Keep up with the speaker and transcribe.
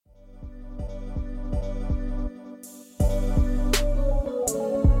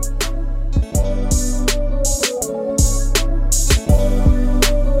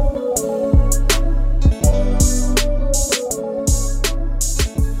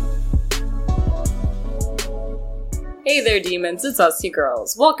Hey there, demons. It's us, you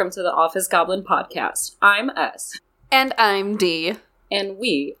girls. Welcome to the Office Goblin Podcast. I'm S. And I'm D. And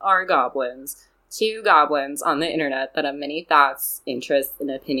we are goblins. Two goblins on the internet that have many thoughts, interests,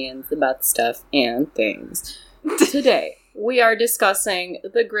 and opinions about stuff and things. Today, we are discussing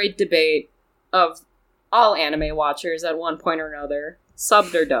the great debate of all anime watchers at one point or another,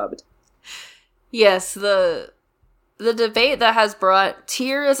 subbed or dubbed. Yes, the debate that has brought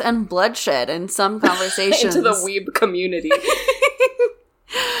tears and bloodshed in some conversations. Into the weeb community.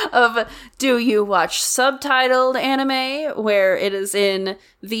 Of, do you watch subtitled anime, where it is in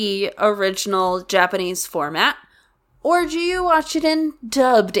the original Japanese format, or do you watch it in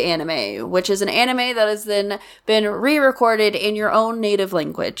dubbed anime, which is an anime that has then been re-recorded in your own native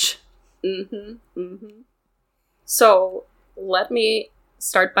language? So, let me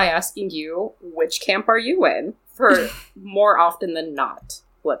start by asking you, which camp are you in? For more often than not,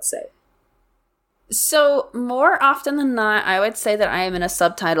 let's say. So, more often than not, I would say that I am in a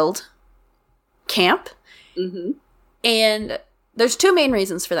subtitled camp. And there's two main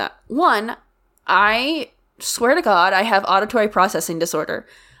reasons for that. One, I swear to God, I have auditory processing disorder.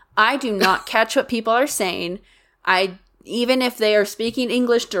 I do not catch what people are saying. Even if they are speaking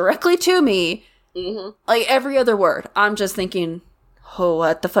English directly to me, like every other word, I'm just thinking, oh,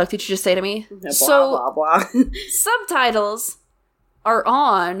 what the fuck did you just say to me? Blah, blah, blah. Subtitles are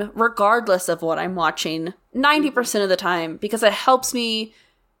on regardless of what I'm watching 90% of the time, because it helps me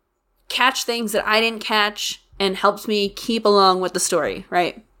catch things that I didn't catch and helps me keep along with the story,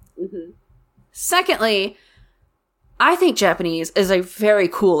 right? Secondly, I think Japanese is a very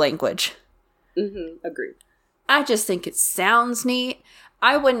cool language. Agreed. I just think it sounds neat.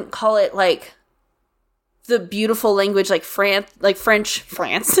 I wouldn't call it like the beautiful language like France, like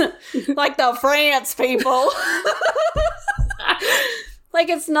France, like the France people. Like,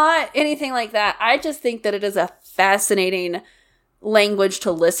 it's not anything like that. I just think that it is a fascinating language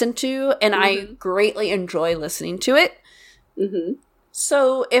to listen to, and I greatly enjoy listening to it.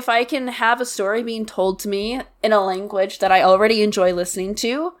 So if I can have a story being told to me in a language that I already enjoy listening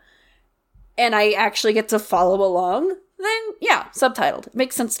to, and I actually get to follow along, then yeah, subtitled. It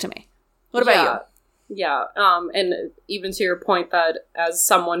makes sense to me. What about you? Yeah, and even to your point that as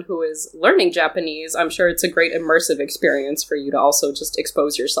someone who is learning Japanese, I'm sure it's a great immersive experience for you to also just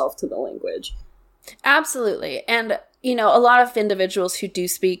expose yourself to the language. Absolutely. And, you know, a lot of individuals who do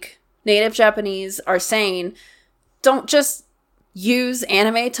speak native Japanese are saying, don't just use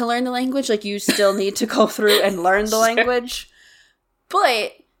anime to learn the language, like you still need to go through and learn the language.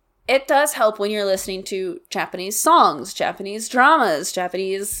 But it does help when you're listening to Japanese songs, Japanese dramas,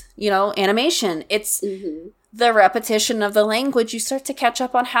 Japanese, animation. It's the repetition of the language. You start to catch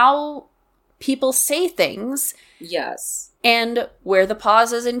up on how people say things. Yes. And where the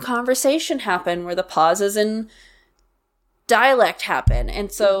pauses in conversation happen, where the pauses in dialect happen. And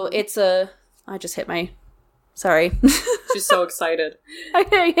so I just hit my... Sorry. She's so excited.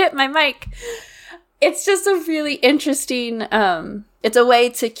 I hit my mic. It's just a really interesting... it's a way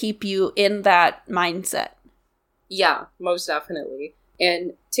to keep you in that mindset. Yeah, most definitely.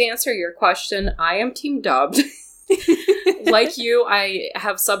 And to answer your question, I am team dubbed. Like you, I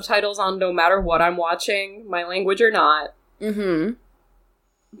have subtitles on no matter what I'm watching, my language or not.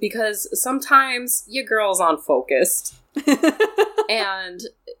 Because sometimes your girl's unfocused. And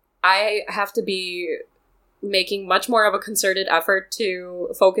I have to be making much more of a concerted effort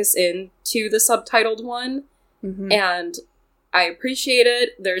to focus in to the subtitled one. And I appreciate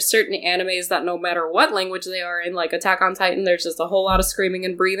it. There's certain animes that no matter what language they are in, like Attack on Titan, there's just a whole lot of screaming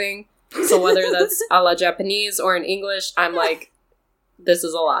and breathing. So whether that's a la Japanese or in English, I'm like, this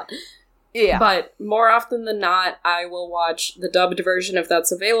is a lot. Yeah. But more often than not, I will watch the dubbed version if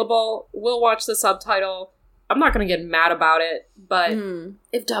that's available. We'll watch the subtitle. I'm not going to get mad about it, but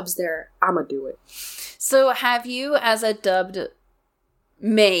if dub's there, I'm going to do it. So have you, as a dubbed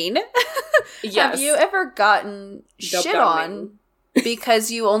main... Yes. Have you ever gotten shit on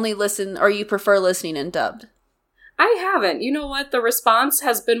because you only listen or you prefer listening in dubbed? I haven't. You know what? The response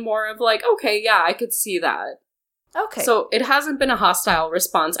has been more of like, okay, yeah, I could see that. Okay. So it hasn't been a hostile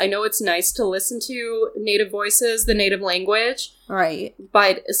response. I know it's nice to listen to native voices, the native language. Right.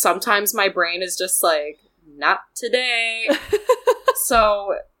 But sometimes my brain is just like, not today.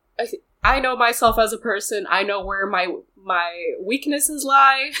 So I know myself as a person. I know where my weaknesses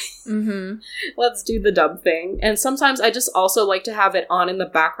lie. Let's do the dub thing. And sometimes I just also like to have it on in the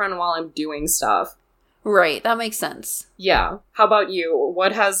background while I'm doing stuff. Right, that makes sense. Yeah. How about you?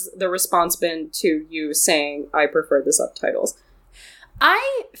 What has the response been to you saying, I prefer the subtitles?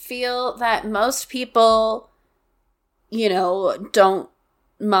 I feel that most people, don't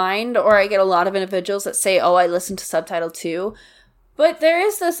mind, or I get a lot of individuals that say, oh, I listen to subtitle too. But there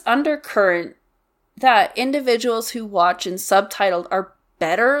is this undercurrent that individuals who watch in subtitled are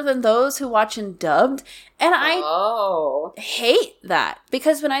better than those who watch in dubbed. And I hate that.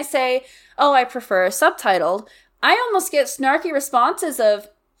 Because when I say, oh, I prefer subtitled, I almost get snarky responses of,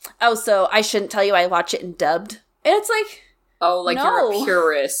 oh, so I shouldn't tell you I watch it in dubbed. And it's like, oh, like no. You're a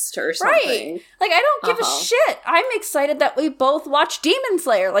purist or something. Right. Like, I don't give a shit. I'm excited that we both watch Demon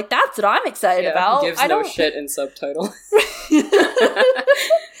Slayer. Like, that's what I'm excited about. Gives no shit in subtitle.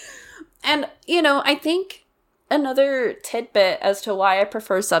 And, you know, I think another tidbit as to why I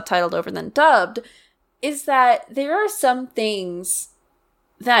prefer subtitled over than dubbed is that there are some things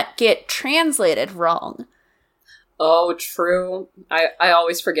that get translated wrong. Oh, true. I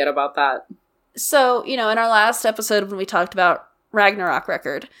always forget about that. So, you know, in our last episode when we talked about Ragnarok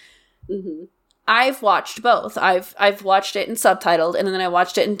Record, I've watched both. I've watched it in subtitled, and then I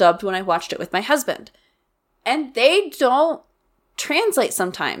watched it in dubbed when I watched it with my husband. And they don't translate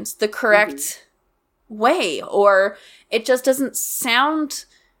sometimes the correct way, or it just doesn't sound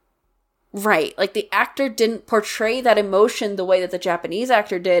right. Like, the actor didn't portray that emotion the way that the Japanese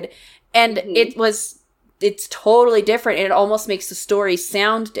actor did, and it's totally different, and it almost makes the story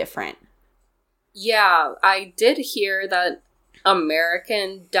sound different. Yeah, I did hear that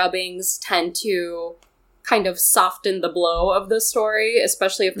American dubbings tend to kind of soften the blow of the story,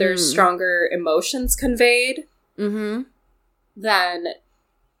 especially if there's stronger emotions conveyed. Then,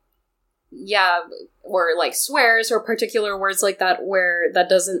 yeah, or like swears or particular words like that where that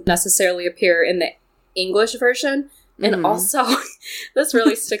doesn't necessarily appear in the English version. And also, this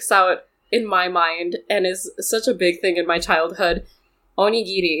really sticks out in my mind and is such a big thing in my childhood.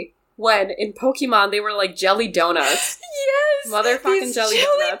 Onigiri. When in Pokemon they were like jelly donuts. Yes! Motherfucking jelly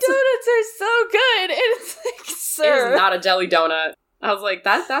donuts. Donuts are so good! And it's like, sir. It is not a jelly donut. I was like,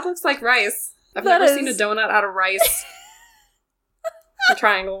 that looks like rice. I've never seen a donut out of rice. The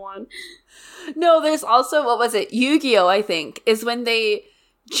triangle one. No, there's also, what was it? Yu-Gi-Oh, I think, is when they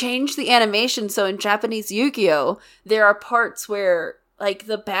changed the animation. So in Japanese Yu-Gi-Oh, there are parts where, like,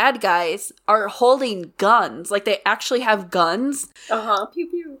 the bad guys are holding guns. Like, they actually have guns. Pew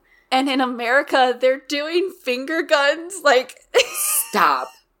pew. And in America, they're doing finger guns. Like, stop.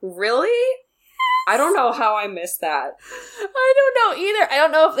 Really? I don't know how I missed that. I don't know either. I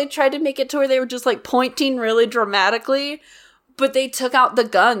don't know if they tried to make it to where they were just, like, pointing really dramatically, but they took out the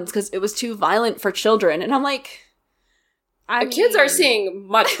guns because it was too violent for children. And I'm like, kids are seeing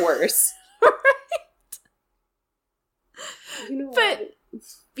much worse. Right? You know but what?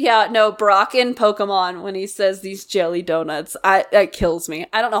 Yeah, no, Brock in Pokemon, when he says these jelly donuts, that kills me.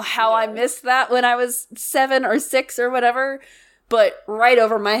 I don't know how I missed that when I was 7 or 6 or whatever, but right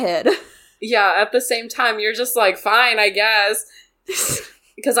over my head. Yeah, at the same time, you're just like, fine, I guess.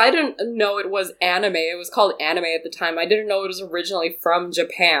 Because I didn't know it was anime. It was called anime at the time. I didn't know it was originally from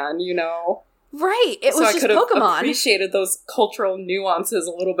Japan, you know? Right, it was just Pokemon. So I could have appreciated those cultural nuances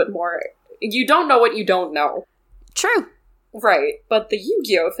a little bit more. You don't know what you don't know. True. Right, but the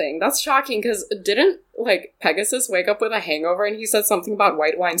Yu-Gi-Oh thing, that's shocking, because didn't, like, Pegasus wake up with a hangover and he said something about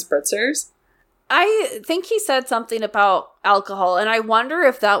white wine spritzers? I think he said something about alcohol, and I wonder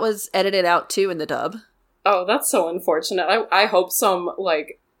if that was edited out, too, in the dub. Oh, that's so unfortunate. I hope some,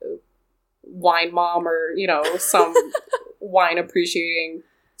 like, wine mom or, you know, some wine-appreciating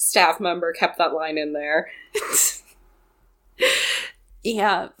staff member kept that line in there.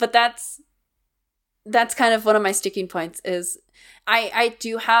 Yeah, but that's kind of one of my sticking points is I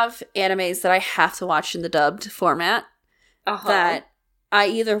do have animes that I have to watch in the dubbed format that I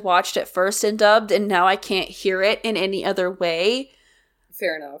either watched it first in dubbed and now I can't hear it in any other way.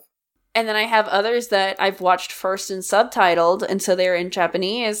 Fair enough. And then I have others that I've watched first in subtitled and so they're in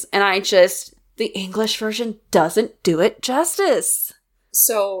Japanese and the English version doesn't do it justice.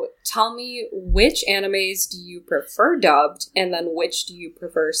 So tell me, which animes do you prefer dubbed and then which do you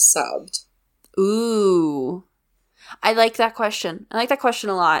prefer subbed? Ooh. I like that question. I like that question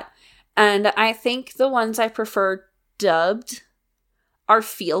a lot. And I think the ones I prefer dubbed are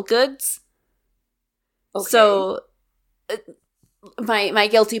feel-goods. Okay. So, my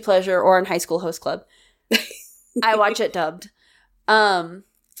guilty pleasure, or in High School Host Club, I watch it dubbed.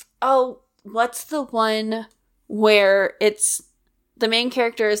 What's the one where it's the main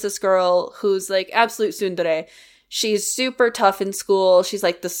character is this girl who's like absolute tsundere. She's super tough in school. She's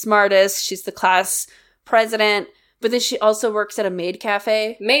like the smartest. She's the class president. But then she also works at a maid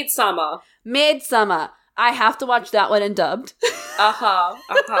cafe. Maid-sama. I have to watch that one in dubbed.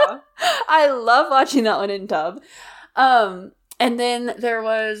 I love watching that one in dub. And then there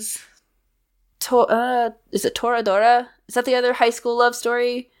was is it Toradora? Is that the other high school love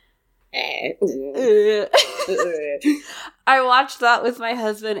story? I watched that with my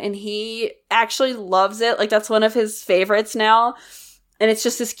husband, and he actually loves it. Like, that's one of his favorites now. And it's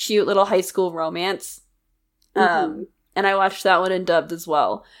just this cute little high school romance. And I watched that one in dubbed as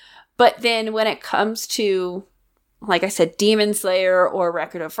well. But then when it comes to, like I said, Demon Slayer or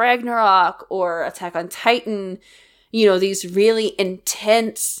Record of Ragnarok or Attack on Titan, you know, these really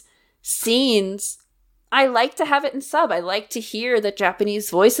intense scenes, I like to have it in sub. I like to hear the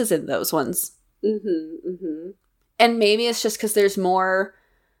Japanese voices in those ones. And maybe it's just because there's more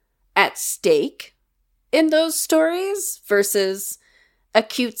at stake in those stories versus a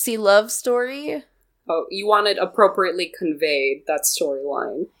cutesy love story. Oh, you want it appropriately conveyed, that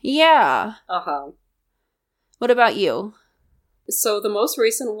storyline. Yeah. What about you? So the most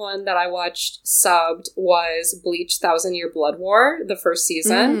recent one that I watched subbed was Bleach 1,000 Year Blood War, the first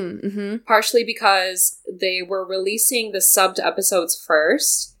season. Partially because they were releasing the subbed episodes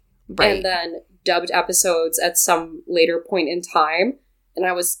first, and then dubbed episodes at some later point in time. And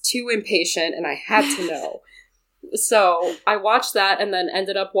I was too impatient, and I had to know. So I watched that and then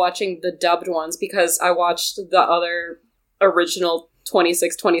ended up watching the dubbed ones because I watched the other original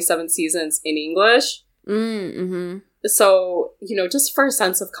 26, 27 seasons in English. So, you know, just for a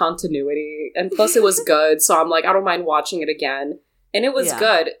sense of continuity. And plus it was good, so I'm like, I don't mind watching it again. And it was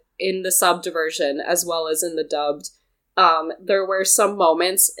good in the subbed version as well as in the dubbed. There were some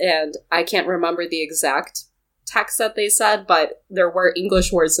moments, and I can't remember the exact text that they said, but there were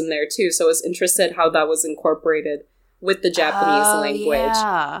English words in there too, so I was interested how that was incorporated with the Japanese language.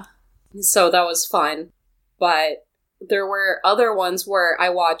 Yeah. So that was fun. But there were other ones where I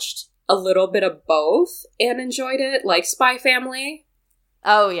watched a little bit of both and enjoyed it, like Spy Family.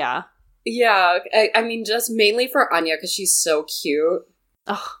 Oh, yeah. Yeah, I mean, just mainly for Anya, because she's so cute.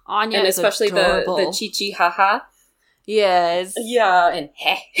 Oh, Anya and is especially adorable. the Chichi Haha. Yes. Yeah, and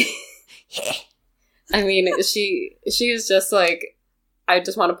heh. I mean, she is just like, I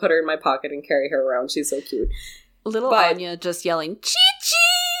just want to put her in my pocket and carry her around. She's so cute. Little Anya just yelling,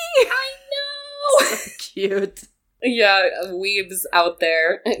 Chi-Chi! I know! So cute. Yeah, weebs out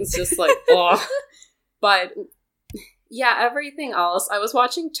there. It's just like, oh. But, yeah, everything else. I was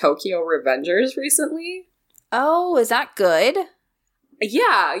watching Tokyo Revengers recently. Oh, is that good?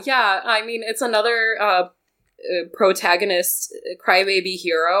 Yeah. I mean, it's another protagonist, crybaby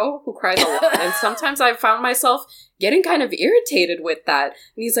hero who cries a lot. And sometimes I found myself getting kind of irritated with that.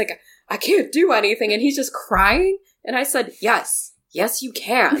 And he's like, I can't do anything. And he's just crying. And I said, yes, you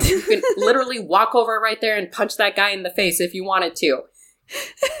can. You can literally walk over right there and punch that guy in the face if you wanted to.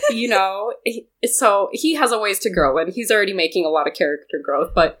 You know, so he has a ways to grow, and he's already making a lot of character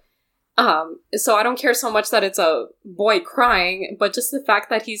growth. But so I don't care so much that it's a boy crying, but just the fact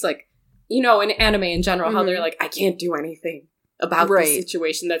that he's like, you know, in anime in general, how they're like, I can't do anything about this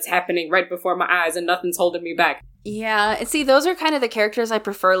situation that's happening right before my eyes and nothing's holding me back. Yeah, and see, those are kind of the characters I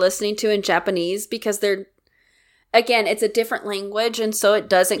prefer listening to in Japanese because they're, again, it's a different language, and so it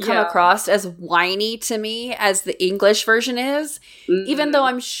doesn't come across as whiny to me as the English version is, even though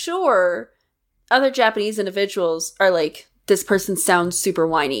I'm sure other Japanese individuals are like, this person sounds super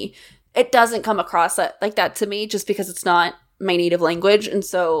whiny. It doesn't come across like that to me just because it's not my native language, and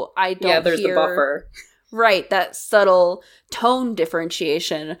so I don't there's hear the buffer. Right, that subtle tone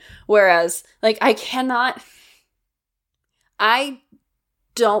differentiation. Whereas, like, I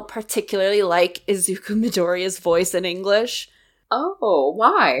don't particularly like Izuku Midoriya's voice in English. Oh,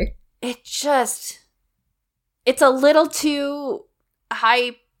 why? It's a little too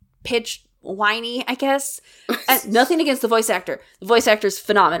high-pitched, whiny, I guess. Nothing against the voice actor. The voice actor's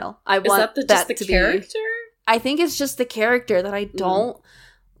phenomenal. Is that just the character? I think it's just the character that I don't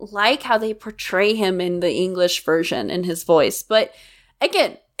like how they portray him in the English version in his voice. But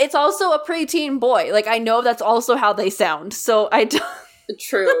again, it's also a preteen boy. Like, I know that's also how they sound. So I don't...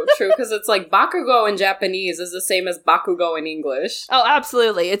 True, because it's like Bakugo in Japanese is the same as Bakugo in English. Oh,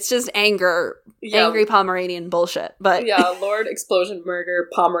 absolutely. It's just angry Pomeranian bullshit. But yeah, Lord Explosion Murder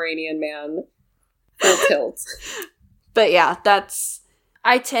Pomeranian Man. Full tilt. But yeah,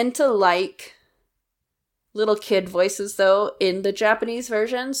 I tend to like little kid voices, though, in the Japanese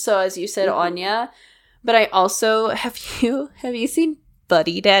version. So as you said, Anya. But I also, have you seen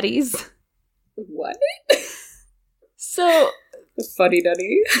Buddy Daddies? What? So... Buddy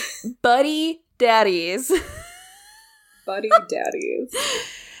Daddy? Buddy Daddies. Buddy Daddies.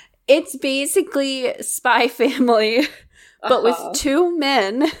 It's basically Spy Family, but with two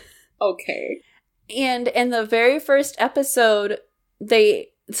men. Okay. And in the very first episode, they're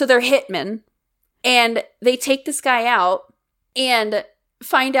hitmen, and they take this guy out, and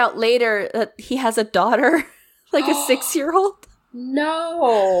find out later that he has a daughter, like a 6-year-old.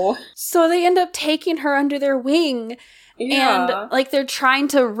 No. So they end up taking her under their wing. Yeah. And, like, they're trying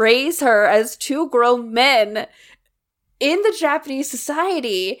to raise her as 2 grown men in the Japanese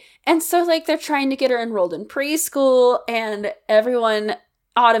society. And so, like, they're trying to get her enrolled in preschool, and everyone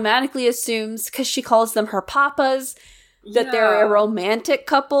automatically assumes, because she calls them her papas, that they're a romantic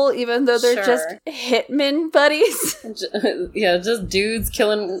couple, even though they're just hitmen buddies. Yeah, just dudes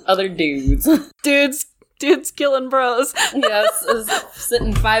killing other dudes. Dudes killing bros. Yes,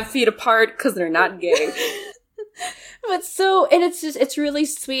 sitting 5 feet apart because they're not gay. But and it's really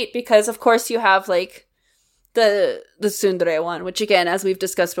sweet because, of course, you have, like, the tsundere one, which, again, as we've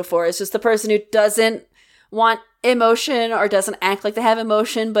discussed before, is just the person who doesn't want emotion or doesn't act like they have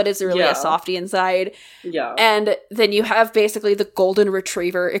emotion, but is really a softie inside. Yeah. And then you have basically the golden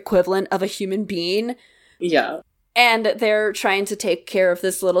retriever equivalent of a human being. Yeah. And they're trying to take care of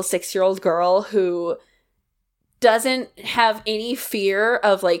this little 6-year-old girl who doesn't have any fear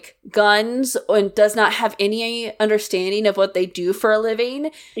of, like, guns and does not have any understanding of what they do for a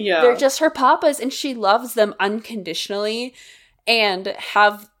living. Yeah. They're just her papas, and she loves them unconditionally, and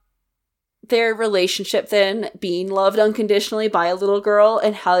have their relationship then being loved unconditionally by a little girl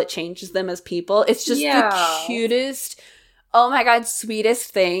and how it changes them as people. It's just the cutest, oh my god,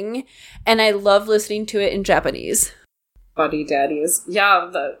 sweetest thing. And I love listening to it in Japanese. Buddy daddies. Yeah,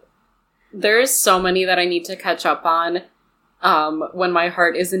 there's so many that I need to catch up on. When my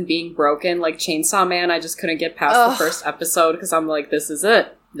heart isn't being broken, like Chainsaw Man, I just couldn't get past the first episode because I'm like, this is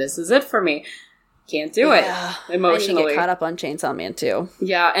it. This is it for me. Can't do it emotionally. I need to get caught up on Chainsaw Man too.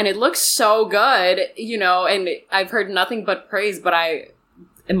 Yeah, and it looks so good, you know, and I've heard nothing but praise, but I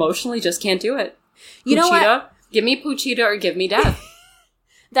emotionally just can't do it. You know what? Give me Puchita or give me death.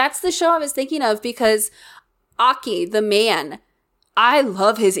 That's the show I was thinking of because Aki, the man, I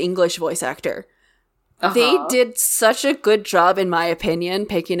love his English voice actor. They did such a good job, in my opinion,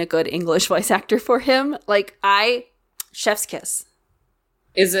 picking a good English voice actor for him. Like, chef's kiss.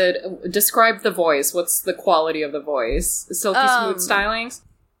 Is it, describe the voice. What's the quality of the voice? Silky smooth stylings?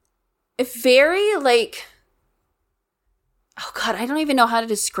 Very, like, oh god, I don't even know how to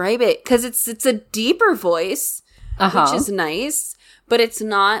describe it. Because it's a deeper voice, which is nice. But it's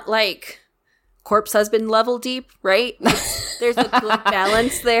not, like, Corpse Husband level deep, right? There's a good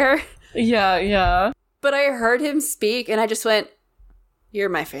balance there. Yeah. But I heard him speak, and I just went, you're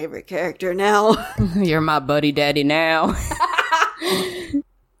my favorite character now. You're my buddy daddy now.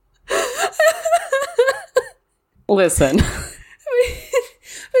 Listen.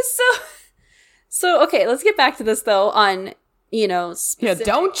 So okay, let's get back to this though on, you know, specific.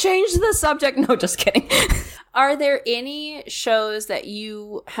 Yeah, don't change the subject. No, just kidding. Are there any shows that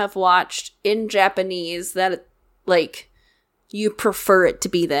you have watched in Japanese that, like, you prefer it to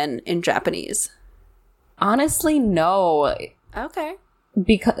be then in Japanese? Honestly, no. Okay.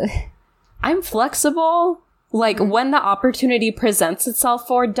 Because I'm flexible. Like, when the opportunity presents itself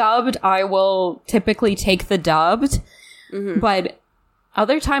for dubbed, I will typically take the dubbed. Mm-hmm. But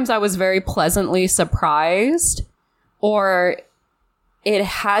other times I was very pleasantly surprised, or it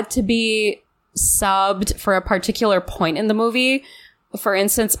had to be subbed for a particular point in the movie. For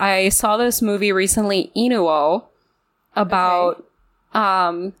instance, I saw this movie recently, Inuo, about,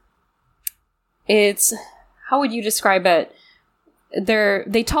 it's, how would you describe it?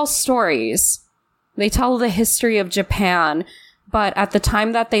 They tell stories. They tell the history of Japan, but at the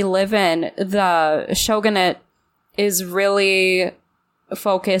time that they live in, the shogunate is really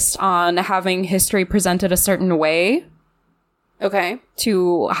focused on having history presented a certain way. Okay.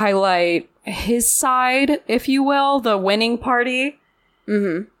 To highlight his side, if you will, the winning party.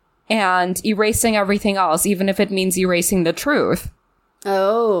 Mm-hmm. And erasing everything else, even if it means erasing the truth.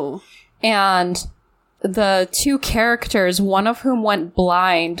 Oh. And the 2 characters, one of whom went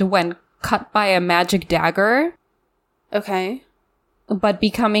blind when cut by a magic dagger. Okay. But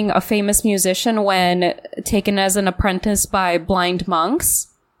becoming a famous musician when taken as an apprentice by blind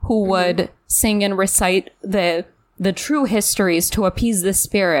monks who would sing and recite the true histories to appease the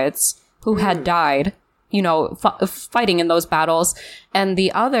spirits who had died, you know, fighting in those battles. And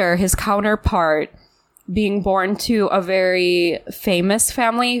the other, his counterpart, being born to a very famous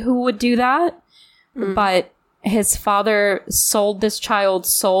family who would do that. But his father sold this child's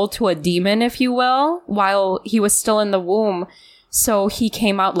soul to a demon, if you will, while he was still in the womb. So he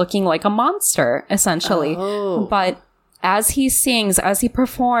came out looking like a monster, essentially. Oh. But as he sings, as he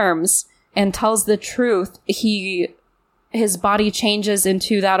performs and tells the truth, his body changes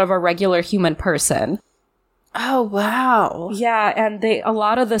into that of a regular human person. Oh, wow. Yeah, and a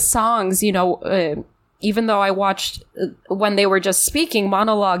lot of the songs, you know, even though I watched when they were just speaking,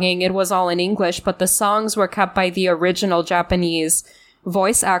 monologuing, it was all in English, but the songs were kept by the original Japanese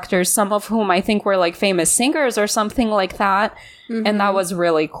voice actors, some of whom I think were like famous singers or something like that. Mm-hmm. And that was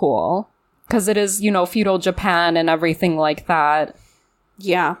really cool because it is, feudal Japan and everything like that.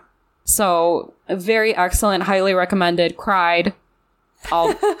 Yeah. So very excellent, highly recommended, cried,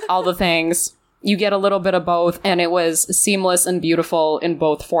 all the things. You get a little bit of both, and it was seamless and beautiful in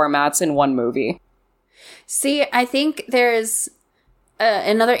both formats in one movie. See, I think there's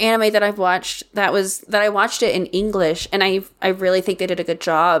another anime that I've watched that I watched it in English, and I really think they did a good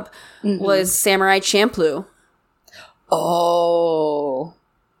job, was Samurai Champloo. Oh.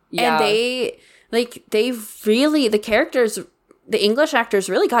 Yeah. And they really, the characters, the English actors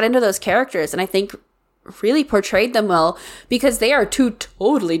really got into those characters, and I think really portrayed them well, because they are two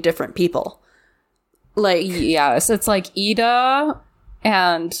totally different people. Like, yes, it's like Ida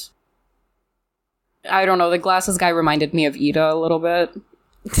and I don't know, the glasses guy reminded me of Ida a little bit.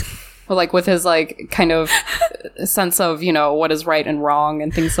 Like with his like kind of sense of, what is right and wrong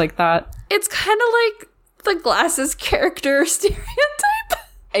and things like that. It's kind of like the glasses character stereotype.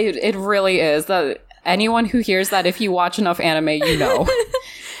 It really is. That anyone who hears that, if you watch enough anime, you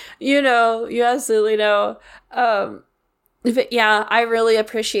absolutely know. But yeah, I really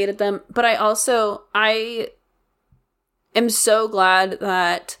appreciated them. But I am so glad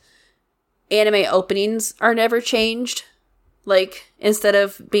that anime openings are never changed. Like, instead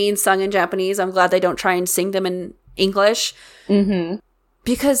of being sung in Japanese, I'm glad they don't try and sing them in English. Mm-hmm.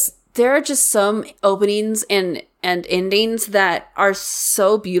 Because there are just some openings and endings that are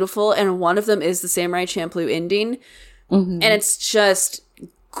so beautiful. And one of them is the Samurai Champloo ending. Mm-hmm. And it's just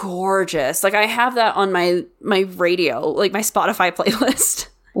gorgeous. Like, I have that on my radio, like my Spotify playlist.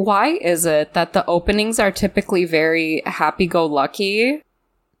 Why is it that the openings are typically very happy-go-lucky,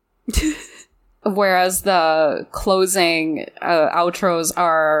 whereas the closing outros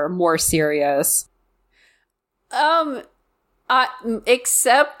are more serious?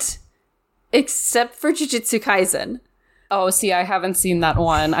 Except for Jujutsu Kaisen. Oh, see, I haven't seen that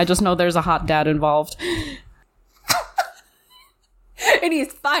one. I just know there's a hot dad involved. And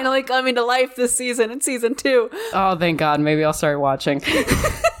he's finally coming to life this season, in season 2. Oh, thank God. Maybe I'll start watching.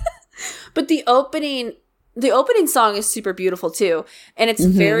 But the opening song is super beautiful, too. And it's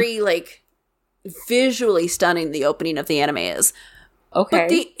very, like, visually stunning, the opening of the anime is. Okay. But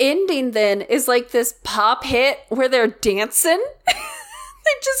the ending, then, is like this pop hit where they're dancing.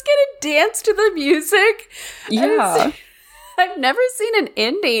 They just get to dance to the music. Yeah. I've never seen an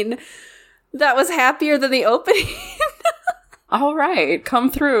ending that was happier than the opening. All right, come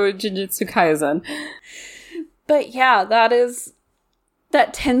through, Jujutsu Kaisen. But yeah,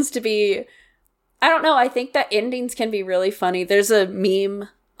 that tends to be, I don't know, I think that endings can be really funny. There's a meme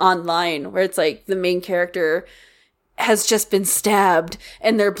online where it's like the main character has just been stabbed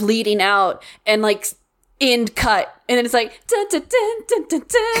and they're bleeding out and like end cut. And then it's like, dun, dun, dun, dun, dun,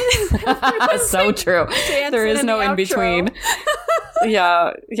 dun. So true. There is no in between.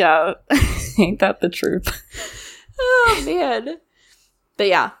 Yeah. Ain't that the truth? Oh, man. But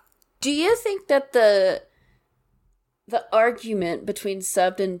yeah. Do you think that the argument between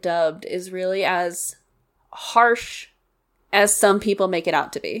subbed and dubbed is really as harsh as some people make it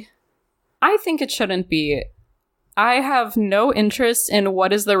out to be? I think it shouldn't be. I have no interest in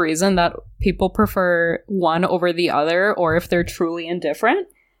what is the reason that people prefer one over the other, or if they're truly indifferent.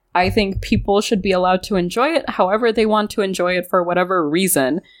 I think people should be allowed to enjoy it however they want to enjoy it, for whatever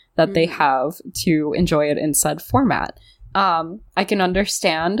reason that they have to enjoy it in said format. I can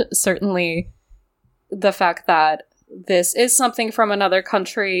understand, certainly, the fact that this is something from another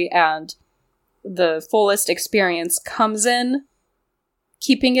country and the fullest experience comes in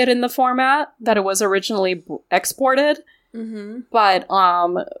keeping it in the format that it was originally exported. Mm-hmm. But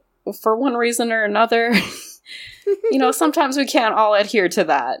for one reason or another, sometimes we can't all adhere to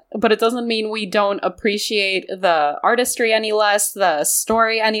that. But it doesn't mean we don't appreciate the artistry any less, the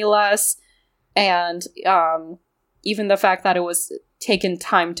story any less, and even the fact that it was taken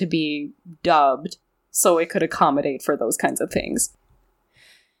time to be dubbed so it could accommodate for those kinds of things.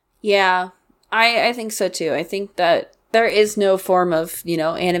 Yeah, I think so too. I think that there is no form of,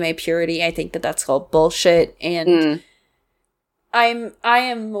 anime purity. I think that that's called bullshit. And I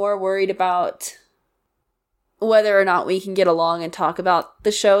am more worried about whether or not we can get along and talk about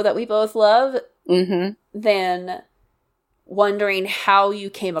the show that we both love than wondering how you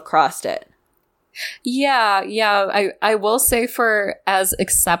came across it. Yeah. I will say, for as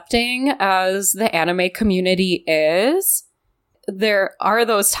accepting as the anime community is, there are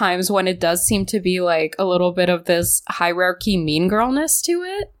those times when it does seem to be like a little bit of this hierarchy mean girlness to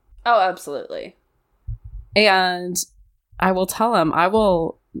it. Oh, absolutely. And I will tell him, I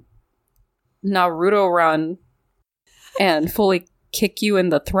will Naruto run and fully kick you in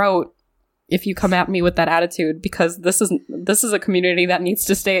the throat if you come at me with that attitude, because this is a community that needs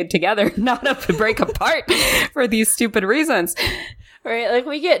to stay together, not to break apart for these stupid reasons. Right? Like,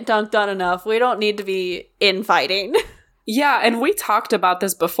 we get dunked on enough. We don't need to be infighting. Yeah, and we talked about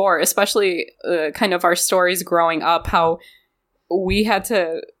this before, especially kind of our stories growing up, how we had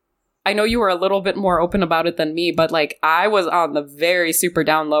to... I know you were a little bit more open about it than me, but, like, I was on the very super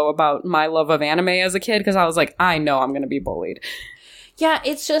down low about my love of anime as a kid, because I was like, I know I'm going to be bullied. Yeah,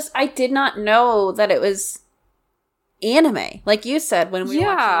 it's just, I did not know that it was anime. Like you said, when we were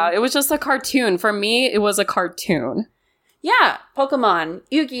watching... it was just a cartoon. For me, it was a cartoon. Yeah, Pokemon,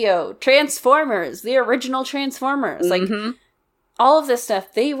 Yu-Gi-Oh!, Transformers, the original Transformers. Like, all of this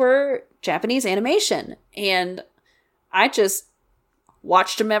stuff, they were Japanese animation. And I just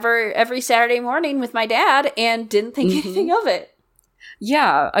watched them every Saturday morning with my dad and didn't think anything of it.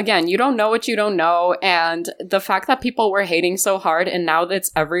 Yeah, again, you don't know what you don't know, and the fact that people were hating so hard, and now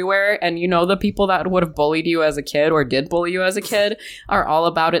it's everywhere, and you know the people that would have bullied you as a kid, or did bully you as a kid, are all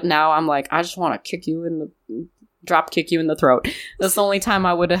about it now. I'm like, I just want to drop kick you in the throat. That's the only time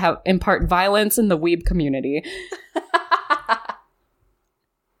I would have impart violence in the weeb community.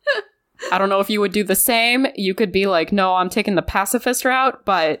 I don't know if you would do the same. You could be like, no, I'm taking the pacifist route,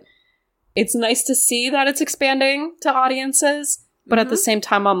 but it's nice to see that it's expanding to audiences. But at the same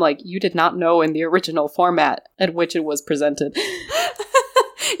time, I'm like, you did not know in the original format at which it was presented.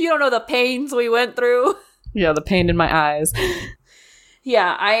 You don't know the pains we went through. Yeah, the pain in my eyes.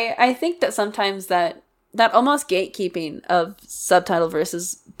 Yeah, I think that sometimes that almost gatekeeping of subtitle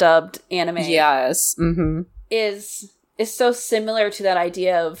versus dubbed anime is so similar to that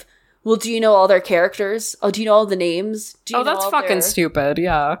idea of, well, do you know all their characters? Oh, do you know all the names? That's fucking stupid,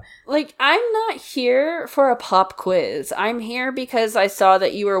 yeah. Like, I'm not here for a pop quiz. I'm here because I saw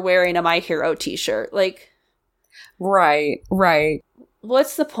that you were wearing a My Hero t-shirt. Like... Right.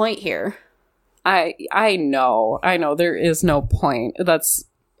 What's the point here? I know. There is no point. That's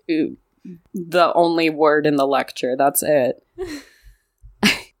the only word in the lecture. That's it.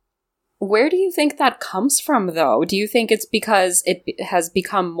 Where do you think that comes from, though? Do you think it's because it has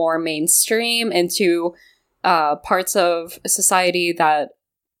become more mainstream into parts of society that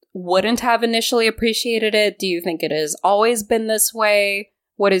wouldn't have initially appreciated it? Do you think it has always been this way?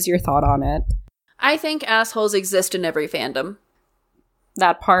 What is your thought on it? I think assholes exist in every fandom.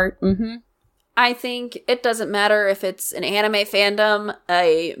 That part? I think it doesn't matter if it's an anime fandom,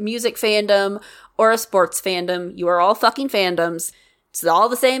 a music fandom, or a sports fandom. You are all fucking fandoms. It's all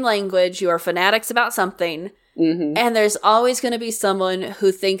the same language. You are fanatics about something. And there's always going to be someone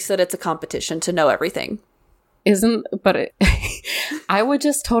who thinks that it's a competition to know everything. I would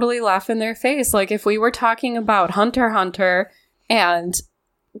just totally laugh in their face. Like, if we were talking about Hunter x Hunter and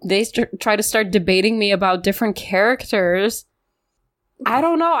they try to start debating me about different characters, I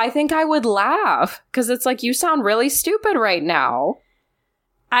don't know. I think I would laugh because it's like, you sound really stupid right now.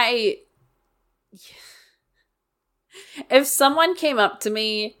 If someone came up to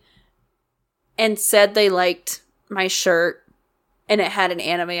me and said they liked my shirt and it had an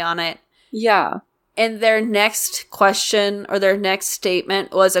anime on it. Yeah. And their next question or their next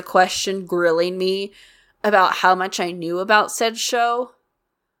statement was a question grilling me about how much I knew about said show.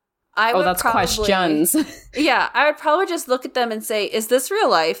 Questions. Yeah, I would probably just look at them and say, is this real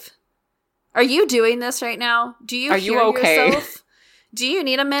life? Are you doing this right now? Are you okay? Yourself? Do you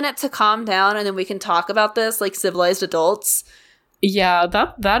need a minute to calm down and then we can talk about this like civilized adults? Yeah,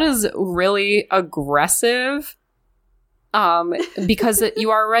 that is really aggressive. Because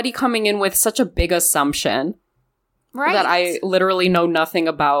you are already coming in with such a big assumption. Right. That I literally know nothing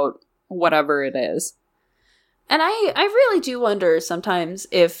about whatever it is. And I really do wonder sometimes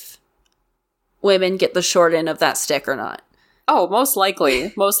if women get the short end of that stick or not. Oh, most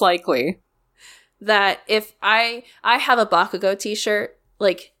likely. Most likely. That if I have a Bakugo t-shirt,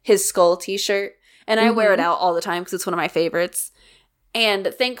 like his skull t-shirt, and I wear it out all the time because it's one of my favorites.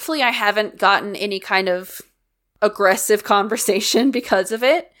 And thankfully I haven't gotten any kind of aggressive conversation because of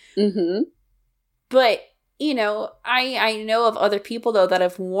it. But, you know, I know of other people, though, that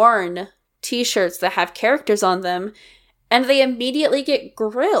have worn t-shirts that have characters on them, and they immediately get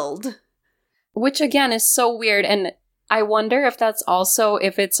grilled. Which, again, is so weird. And I wonder if that's also,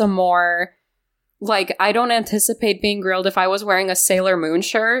 if it's a more... Like, I don't anticipate being grilled if I was wearing a Sailor Moon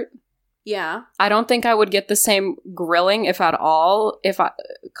shirt. Yeah. I don't think I would get the same grilling, if at all,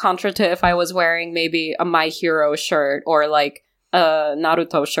 contra to if I was wearing maybe a My Hero shirt or like a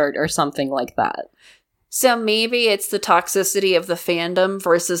Naruto shirt or something like that. So maybe it's the toxicity of the fandom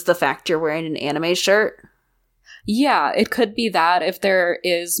versus the fact you're wearing an anime shirt? Yeah, it could be that if there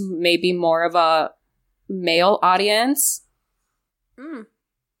is maybe more of a male audience.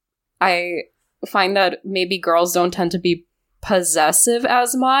 I find that maybe girls don't tend to be possessive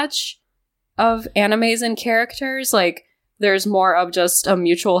as much of animes and characters. Like, there's more of just a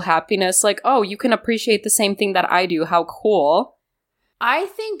mutual happiness. Like, oh, you can appreciate the same thing that I do. How cool. I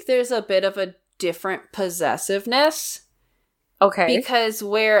think there's a bit of a different possessiveness. Okay. Because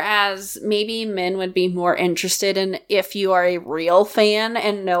whereas maybe men would be more interested in if you are a real fan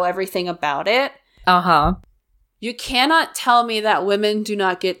and know everything about it. Uh-huh. You cannot tell me that women do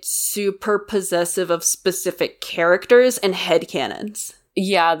not get super possessive of specific characters and headcanons.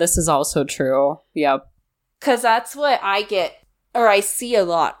 Yeah, this is also true. Yep. Because that's what I get, or I see a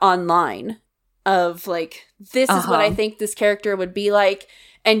lot online of, like, this is what I think this character would be like,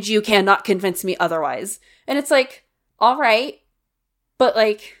 and you cannot convince me otherwise. And it's like, all right, but,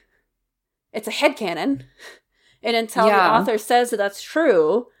 like, it's a headcanon. And until the author says that that's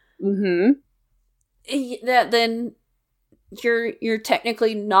true, then you're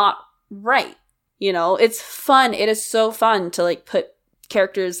technically not right. You know, it's fun. It is so fun to, like, put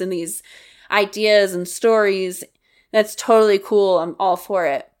characters in these ideas and stories. That's totally cool. I'm all for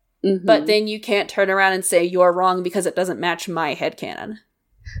it. But then you can't turn around and say you're wrong because it doesn't match my headcanon.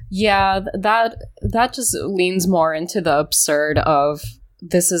 Yeah, that just leans more into the absurd of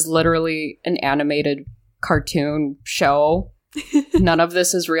this is literally an animated cartoon show. None of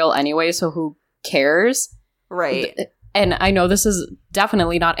this is real anyway, so who cares? Right. And I know this is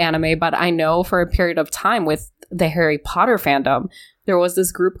definitely not anime, but I know for a period of time with the Harry Potter fandom, there was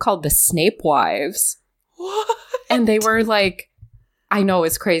this group called the Snape Wives. What? And they were like, I know,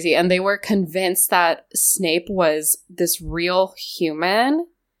 it's crazy. And they were convinced that Snape was this real human.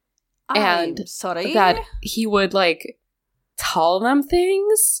 And sorry? That he would, like, tell them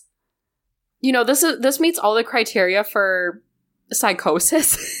things. You know, this meets all the criteria for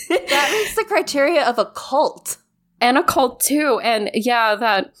psychosis. That meets the criteria of a cult. And a cult, too. And, yeah,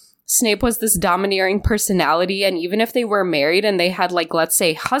 that Snape was this domineering personality. And even if they were married and they had, like, let's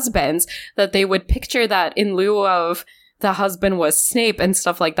say, husbands, that they would picture that in lieu of the husband was Snape and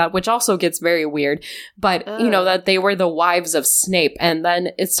stuff like that, which also gets very weird. But, you know, that they were the wives of Snape. And then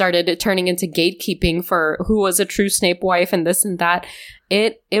it started turning into gatekeeping for who was a true Snape wife and this and that.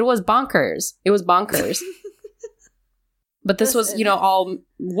 It was bonkers. It was bonkers. But this was, you know, all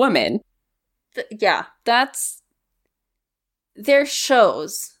women. Yeah, that's... They're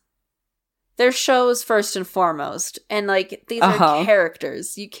shows. They're shows first and foremost. And, like, these are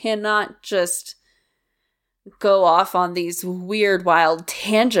characters. You cannot just go off on these weird, wild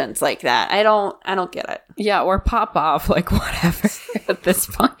tangents like that. I don't get it. Yeah, or pop off, like, whatever at this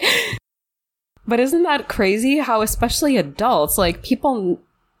point. But isn't that crazy how especially adults, like, people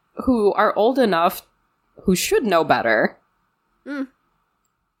who are old enough, who should know better,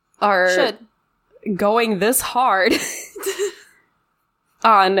 are going this hard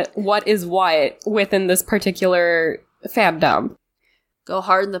on what is what within this particular fandom. Go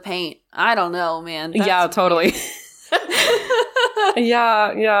hard in the paint. I don't know, man. Yeah, totally.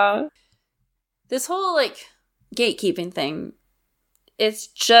 Yeah. This whole, like, gatekeeping thing, it's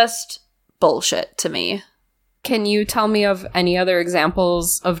just bullshit to me. Can you tell me of any other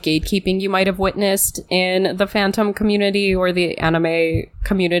examples of gatekeeping you might have witnessed in the Phantom community or the anime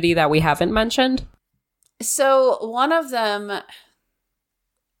community that we haven't mentioned? So, one of them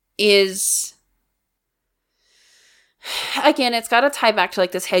is... Again, it's got to tie back to,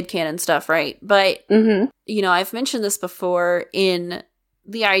 like, this headcanon stuff, right? But, you know, I've mentioned this before in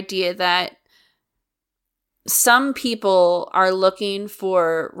the idea that some people are looking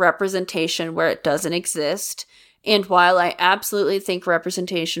for representation where it doesn't exist. And while I absolutely think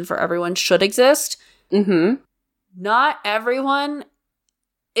representation for everyone should exist, not everyone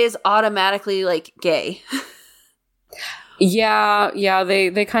is automatically, like, gay. Yeah,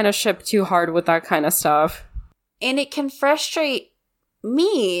 they kind of ship too hard with that kind of stuff. And it can frustrate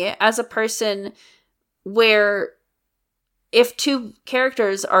me as a person where if two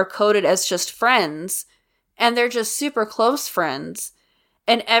characters are coded as just friends and they're just super close friends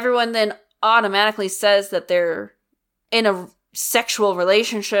and everyone then automatically says that they're in a sexual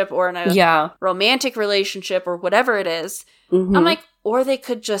relationship or in a romantic relationship or whatever it is, I'm like, or they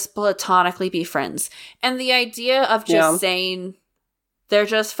could just platonically be friends. And the idea of just saying they're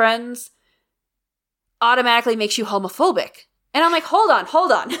just friends automatically makes you homophobic. And I'm like, hold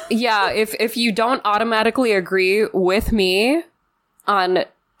on. Yeah, if you don't automatically agree with me on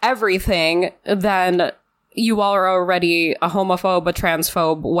everything, then you are already a homophobe, a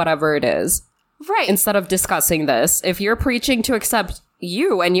transphobe, whatever it is. Right. Instead of discussing this, if you're preaching to accept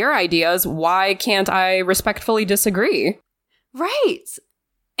you and your ideas. Why can't I respectfully disagree? Right.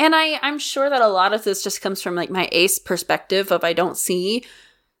 And I'm sure that a lot of this just comes from like my ace perspective of I don't see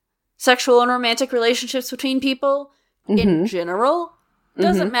sexual and romantic relationships between people in general.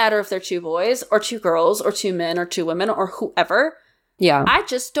 Doesn't matter if they're two boys or two girls or two men or two women or whoever. Yeah. I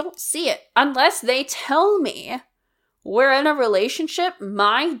just don't see it. Unless they tell me we're in a relationship,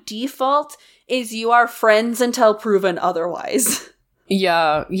 my default is you are friends until proven otherwise.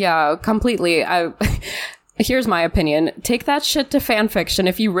 Yeah, completely. Here's my opinion. Take that shit to fan fiction.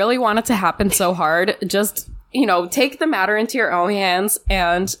 If you really want it to happen so hard, just, take the matter into your own hands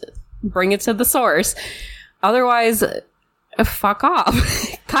and bring it to the source. Otherwise, fuck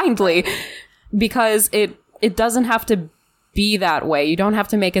off. Kindly. Because it doesn't have to be that way. You don't have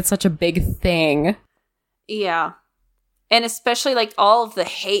to make it such a big thing. Yeah. And especially like all of the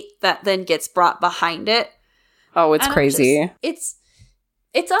hate that then gets brought behind it. Oh, it's crazy. It's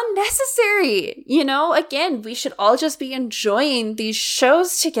unnecessary. Again, we should all just be enjoying these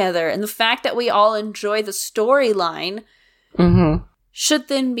shows together. And the fact that we all enjoy the storyline should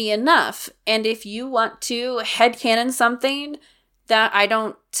then be enough. And if you want to headcanon something that I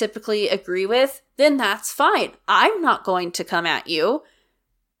don't typically agree with, then that's fine. I'm not going to come at you.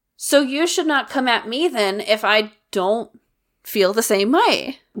 So you should not come at me then if I don't feel the same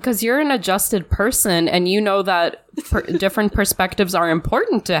way. Because you're an adjusted person and you know that different perspectives are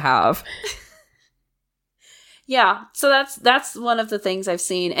important to have. Yeah, so that's one of the things I've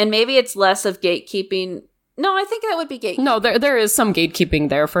seen. And maybe it's less of gatekeeping. No, I think that would be gatekeeping. No, there is some gatekeeping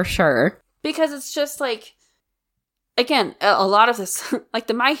there for sure. Because it's just like, again, a lot of this, like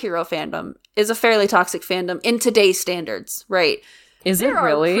the My Hero fandom is a fairly toxic fandom in today's standards, right? Is it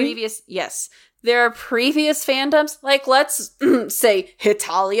really? Yes. There are previous fandoms, like let's say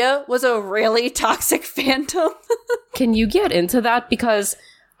Hitalia was a really toxic fandom. Can you get into that? Because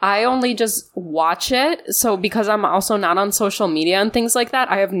I only just watch it. So because I'm also not on social media and things like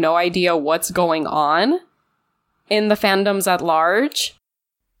that, I have no idea what's going on in the fandoms at large.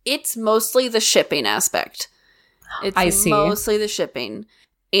 It's mostly the shipping aspect. I see. Mostly the shipping.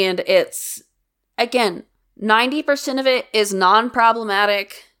 And it's, again, 90% of it is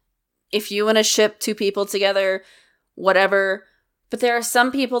non-problematic. If you want to ship two people together, whatever. But there are some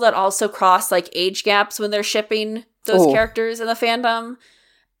people that also cross like age gaps when they're shipping those characters in the fandom.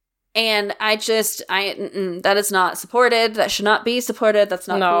 And that is not supported. That should not be supported. That's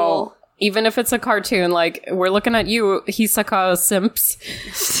not cool. Even if it's a cartoon, like, we're looking at you, Hisaka simps.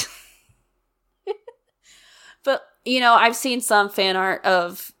 But, I've seen some fan art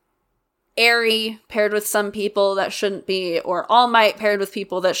of Eri paired with some people that shouldn't be, or All Might paired with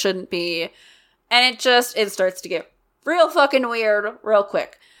people that shouldn't be. And it starts to get real fucking weird real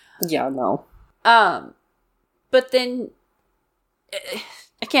quick. Yeah, no. But then,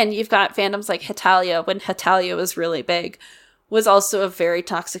 again, you've got fandoms like Hitalia, when Hitalia was really big, was also a very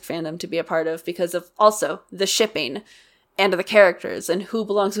toxic fandom to be a part of because of also the shipping and the characters and who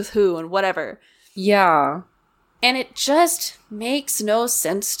belongs with who and whatever. Yeah. And it just makes no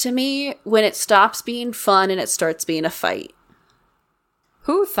sense to me when it stops being fun and it starts being a fight.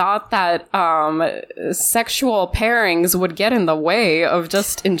 Who thought that sexual pairings would get in the way of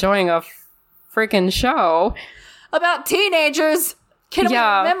just enjoying a freaking show? About teenagers! Can we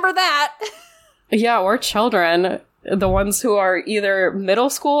remember that? Yeah, or children. The ones who are either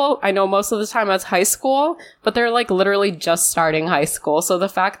middle school, I know most of the time it's high school, but they're like literally just starting high school. So the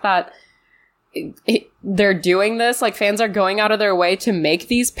fact that they're doing this, like fans are going out of their way to make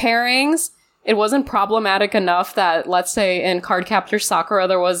these pairings, it wasn't problematic enough that, let's say in Cardcaptor Sakura,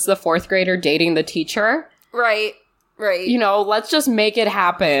 there was the 4th grader dating the teacher. Right. Let's just make it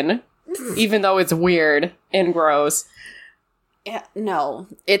happen, even though it's weird and gross. Yeah, no,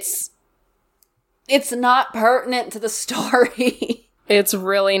 it's not pertinent to the story. It's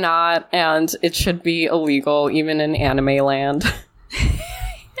really not, and it should be illegal even in anime land.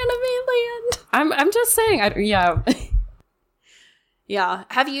 I'm just saying, yeah. Yeah.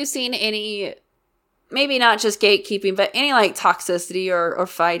 Have you seen any, maybe not just gatekeeping, but any like toxicity or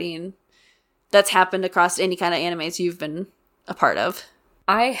fighting that's happened across any kind of animes you've been a part of?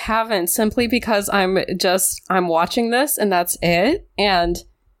 I haven't, simply because I'm watching this and that's it. And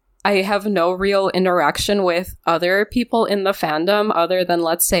I have no real interaction with other people in the fandom other than,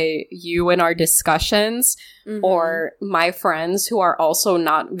 let's say, you in our discussions or my friends who are also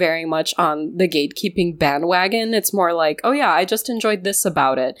not very much on the gatekeeping bandwagon. It's more like, oh yeah, I just enjoyed this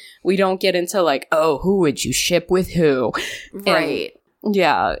about it. We don't get into like, oh, who would you ship with who? Right. And,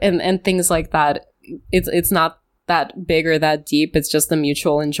 yeah, and things like that. It's not that big or that deep. It's just the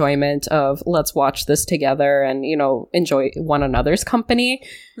mutual enjoyment of let's watch this together and, you know, enjoy one another's company.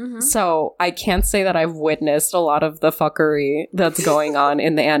 Mm-hmm. So I can't say that I've witnessed a lot of the fuckery that's going on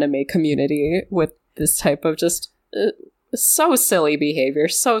in the anime community with this type of just so silly behavior.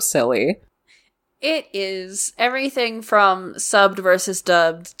 So silly. It is everything from subbed versus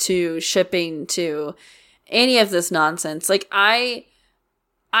dubbed to shipping to any of this nonsense. Like, I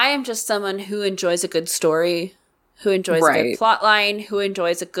am just someone who enjoys a good story, who enjoys a good plot line, who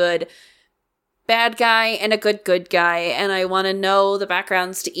enjoys a good bad guy and a good guy, and I want to know the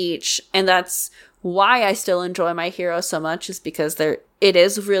backgrounds to each. And that's why I still enjoy My Hero so much, is because it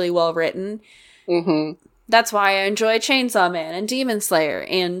is really well written. Mm-hmm. That's why I enjoy Chainsaw Man and Demon Slayer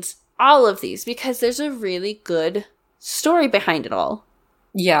and all of these, because there's a really good story behind it all.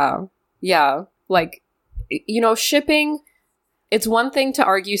 Yeah. Like, you know, shipping, it's one thing to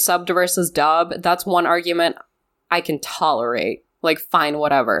argue subbed versus dub. That's one argument I can tolerate. Like, fine,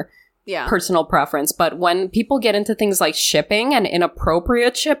 whatever. Yeah. Personal preference. But when people get into things like shipping and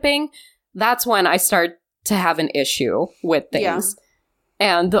inappropriate shipping, that's when I start to have an issue with things.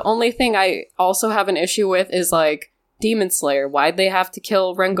 Yeah. And the only thing I also have an issue with is, like, Demon Slayer. Why'd they have to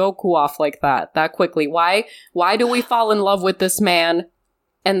kill Rengoku off like that quickly? Why do we fall in love with this man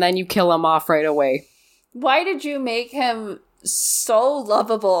and then you kill him off right away? Why did you make him so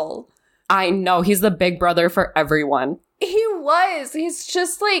lovable? I know, he's the big brother for everyone. He was. He's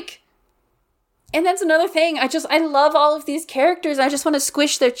just like... And that's another thing. I love all of these characters. I just want to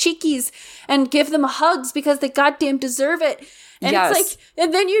squish their cheekies and give them hugs because they goddamn deserve it. And yes. It's like,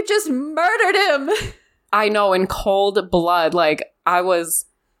 and then you just murdered him. I know, in cold blood. Like, I was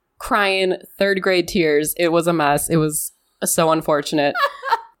crying third grade tears. It was a mess. It was so unfortunate.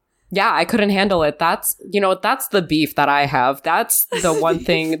 Yeah, I couldn't handle it. That's the beef that I have. That's the one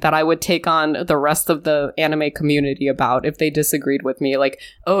thing that I would take on the rest of the anime community about if they disagreed with me. Like,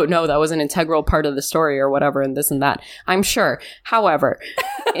 oh, no, that was an integral part of the story or whatever and this and that. I'm sure. However,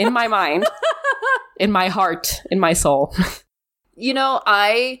 in my mind, in my heart, in my soul. You know,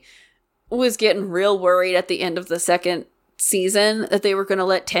 I was getting real worried at the end of the second season that they were going to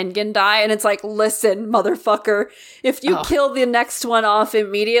let Tengen die, and it's like, listen, motherfucker, if you kill the next one off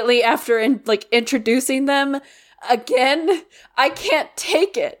immediately after introducing them again, I can't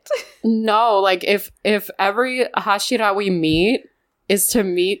take it. No, like, if every Hashira we meet is to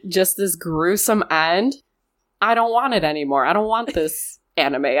meet just this gruesome end, I don't want it anymore. I don't want this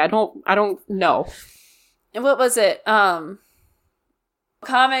anime. I don't know. And what was it?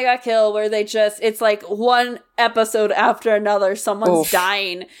 Kame ga Kill, where it's like one episode after another, someone's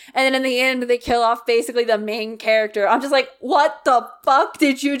dying. And then in the end, they kill off basically the main character. I'm just like, what the fuck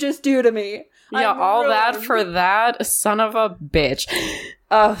did you just do to me? Yeah, all that for that? Son of a bitch.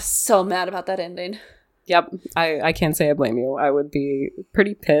 Oh, so mad about that ending. Yep, I can't say I blame you. I would be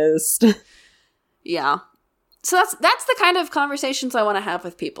pretty pissed. Yeah. So that's the kind of conversations I want to have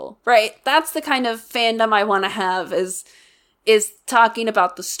with people, right? That's the kind of fandom I want to have, is talking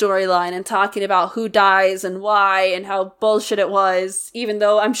about the storyline and talking about who dies and why and how bullshit it was, even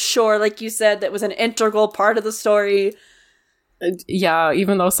though I'm sure, like you said, that was an integral part of the story. Yeah,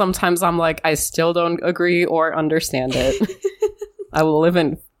 even though sometimes I'm like, I still don't agree or understand it. I will live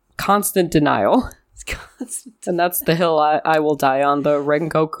in constant denial. And that's the hill I will die on, the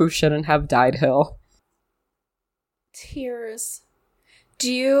Rengoku shouldn't have died hill. Tears.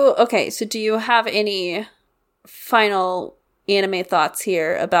 Do you have any final anime thoughts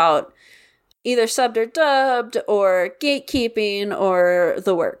here about either subbed or dubbed or gatekeeping or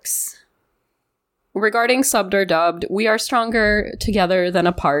the works? Regarding subbed or dubbed, we are stronger together than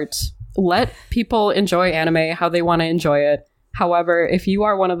apart. Let people enjoy anime how they want to enjoy it. However, if you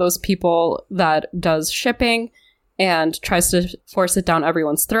are one of those people that does shipping and tries to force it down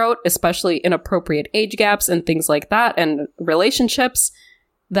everyone's throat, especially inappropriate age gaps and things like that and relationships,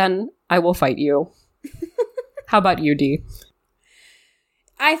 then I will fight you. How about you, Dee?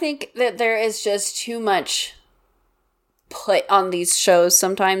 I think that there is just too much put on these shows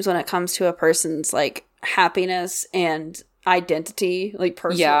sometimes when it comes to a person's, like, happiness and identity, like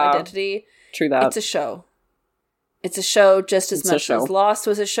personal identity. True that. It's a show. It's a show just as much as Lost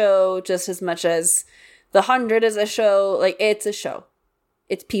was a show, just as much as The 100 is a show. Like, it's a show.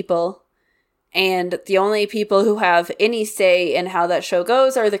 It's people. And the only people who have any say in how that show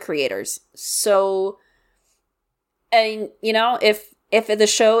goes are the creators. So, and you know, if the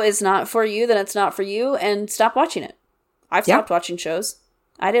show is not for you, then it's not for you, and stop watching it. I've stopped watching shows.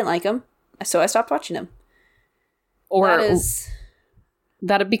 I didn't like them, so I stopped watching them. Or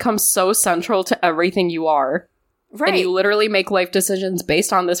that it becomes so central to everything you are. Right. And you literally make life decisions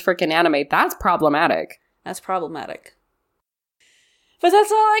based on this freaking anime. That's problematic. as problematic. But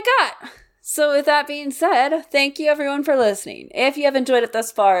that's all I got. So with that being said, thank you everyone for listening. If you have enjoyed it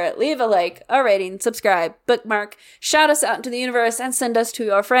thus far, leave a like, a rating, subscribe, bookmark, shout us out into the universe, and send us to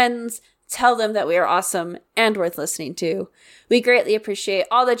your friends. Tell them that we are awesome and worth listening to. We greatly appreciate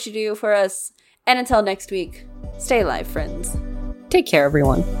all that you do for us. And until next week, stay alive, friends. Take care,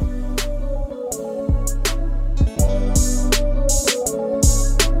 everyone.